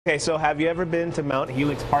Okay, so have you ever been to Mount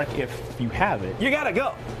Helix Park? If you haven't, you gotta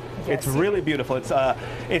go. Yes, it's really beautiful. It's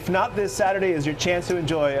if not this Saturday is your chance to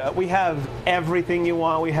enjoy. We have everything you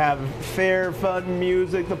want. We have fair, fun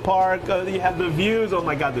music, the park. You have the views. Oh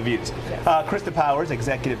my God, the views. Yes. Krista Powers,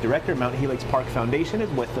 Executive Director, Mount Helix Park Foundation, is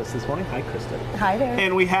with us this morning. Hi, Krista. Hi there.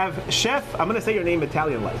 And we have Chef. I'm gonna say your name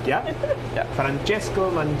Italian-like, yeah? Yeah. Francesco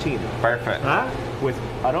Mancino. Perfect. With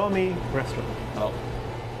Aromi Restaurant. Oh.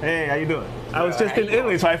 Hey, how you doing? I was just in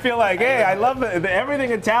Italy, so I feel like, hey, I love everything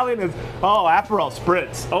Italian is. Oh, Aperol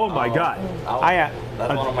Spritz. Oh my God.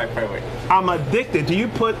 That's one of my favorites. I'm addicted. Do you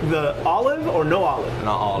put the olive or no olive? No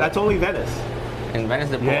olive. That's only Venice. In Venice,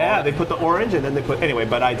 they put Yeah, they put the orange and then they put. Anyway,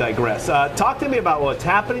 but I digress. Talk to me about what's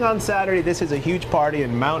happening on Saturday. This is a huge party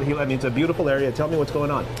in Mount Helix. I mean, it's a beautiful area. Tell me what's going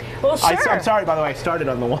on. Well, sure. I'm sorry, by the way, I started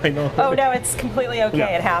on the wine. Oh, no, it's completely okay.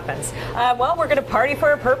 Yeah. It happens. Well, we're going to party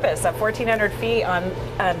for a purpose at 1,400 feet on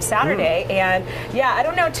Saturday. And yeah, I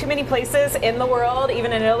don't know too many places in the world,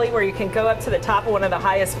 even in Italy, where you can go up to the top of one of the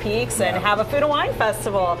highest peaks and have a food and wine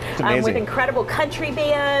festival with incredible country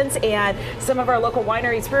bands and some of our local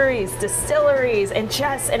wineries, breweries, distilleries, and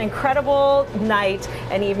just an incredible night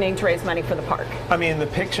and evening to raise money for the park. I mean, the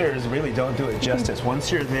pictures really don't do it justice.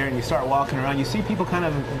 Once you're there and you start walking around, you see people kind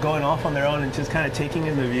of going off on their own and just kind of taking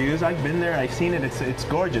in the views. I've been there, I've seen it, it's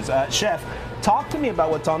gorgeous. Chef, talk to me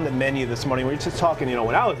about what's on the menu this morning. We were just talking,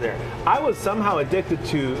 when I was there, I was somehow addicted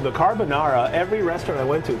to the carbonara. Every restaurant I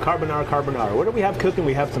went to, carbonara. What do we have cooking?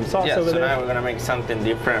 We have some sauce over there. Now we're going to make something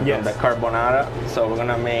different from the carbonara. So we're going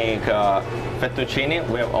to make fettuccine.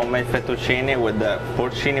 We have homemade fettuccine with the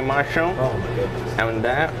porcini mushroom. Oh my goodness. And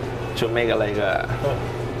then to make it like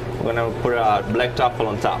we're going to put a black truffle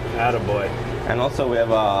on top. Attaboy. And also we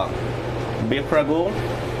have a beef ragu.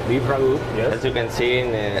 Beef ragu, yes. As you can see,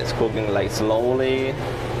 it's cooking like slowly.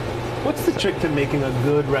 What's the trick to making a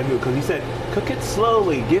good ragu? Because you said cook it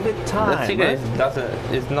slowly, give it time. The secret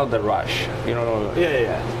it's not the rush.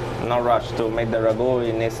 Yeah. No rush to make the ragu.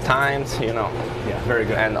 It needs times, Yeah, very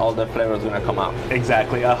good. And all the flavors gonna come out.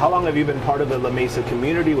 Exactly. How long have you been part of the La Mesa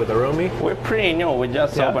community with Aromi? We're pretty new. We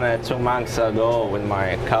just opened it 2 months ago with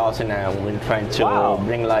my cousin, and we're trying to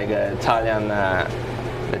bring like an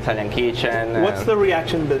Italian kitchen. What's the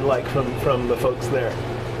reaction been like from the folks there?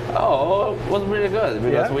 Oh, it was really good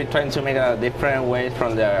because we're trying to make a different way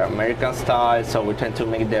from the American style. So we're trying to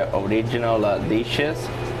make the original dishes.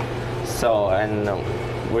 So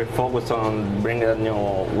we're focused on bringing a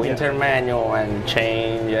new winter menu and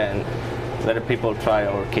change and let people try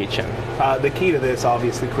our kitchen. The key to this,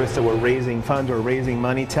 obviously, Krista, we're raising funds, we're raising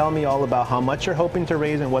money. Tell me all about how much you're hoping to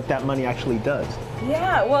raise and what that money actually does.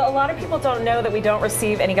 Yeah, well, a lot of people don't know that we don't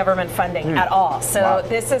receive any government funding at all. So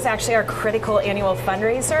this is actually our critical annual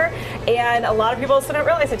fundraiser. And a lot of people don't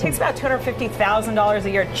realize it takes about $250,000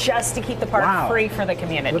 a year just to keep the park free for the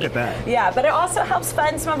community. Look at that. Yeah, but it also helps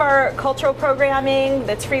fund some of our cultural programming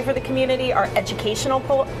that's free for the community, our educational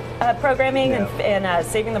programming and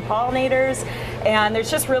saving the pollinators. And there's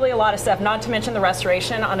just really a lot of stuff, not to mention the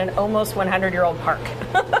restoration on an almost 100-year-old park.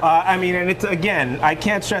 I mean, and it's, again, I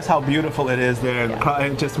can't stress how beautiful it is there.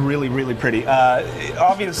 And just really, really pretty.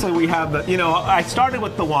 Obviously, we have the, I started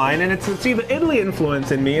with the wine, and it's, see, the Italy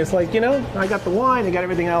influence in me. It's like, I got the wine, I got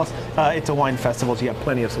everything else. It's a wine festival, so you have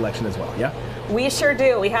plenty of selection as well, yeah? We sure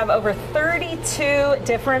do. We have over 32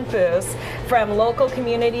 different booths from local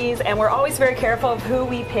communities, and we're always very careful of who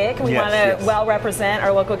we pick. We want to well represent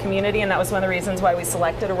our local community, and that was one of the reasons why we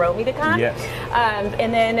selected Aromi to come. Yes.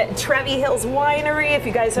 And then Trevi Hills Winery, if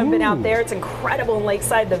you guys haven't been out there, it's incredible in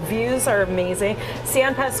Lakeside. The views are amazing.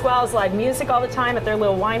 San Pasquale's live music all the time at their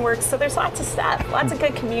little wine works, so there's lots of stuff, lots of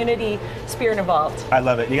good community spirit involved. I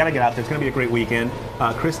love it. You got to get out there. It's going to be a great weekend.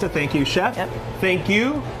 Krista, thank you. Chef, thank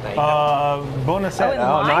you. Buonasera.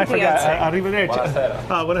 Oh, no, I forgot. Arrivederci.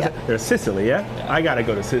 Buonasera. There's Sicily, yeah? I got to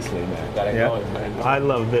go to Sicily, man. Gotta go, man. I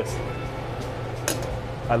love this.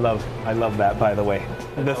 I love that, by the way.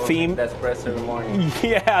 The theme. Espresso in the morning.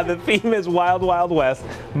 Yeah, the theme is Wild Wild West.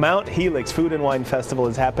 Mount Helix Food and Wine Festival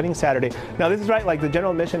is happening Saturday. Now, this is right, like the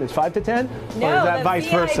general admission is 5 to 10? No, or is that vice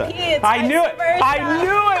versa? I knew it. I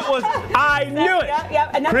knew it was. I knew it.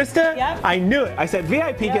 Krista, I knew it. I said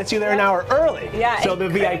VIP gets you there an hour early. Yeah. So the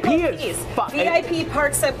VIP is VIP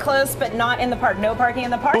parks up close, but not in the park. No parking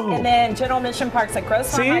in the park. And then general admission parks at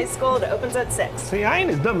Grossmont High School. It opens at 6. See, I ain't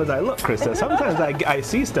as dumb as I look, Krista. Sometimes I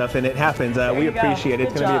see stuff and it happens. We appreciate it.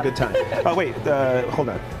 It's going to be a good time. Oh, wait. Hold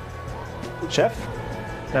on. Chef,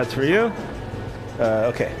 that's for you.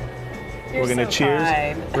 Okay. We're going to cheers.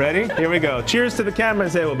 Fine. Ready? Here we go. Cheers to the camera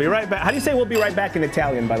and say we'll be right back. How do you say we'll be right back in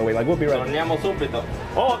Italian, by the way? Like, we'll be right back. Torniamo subito.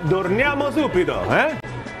 Oh, torniamo subito. Huh?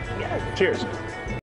 Yeah. Cheers.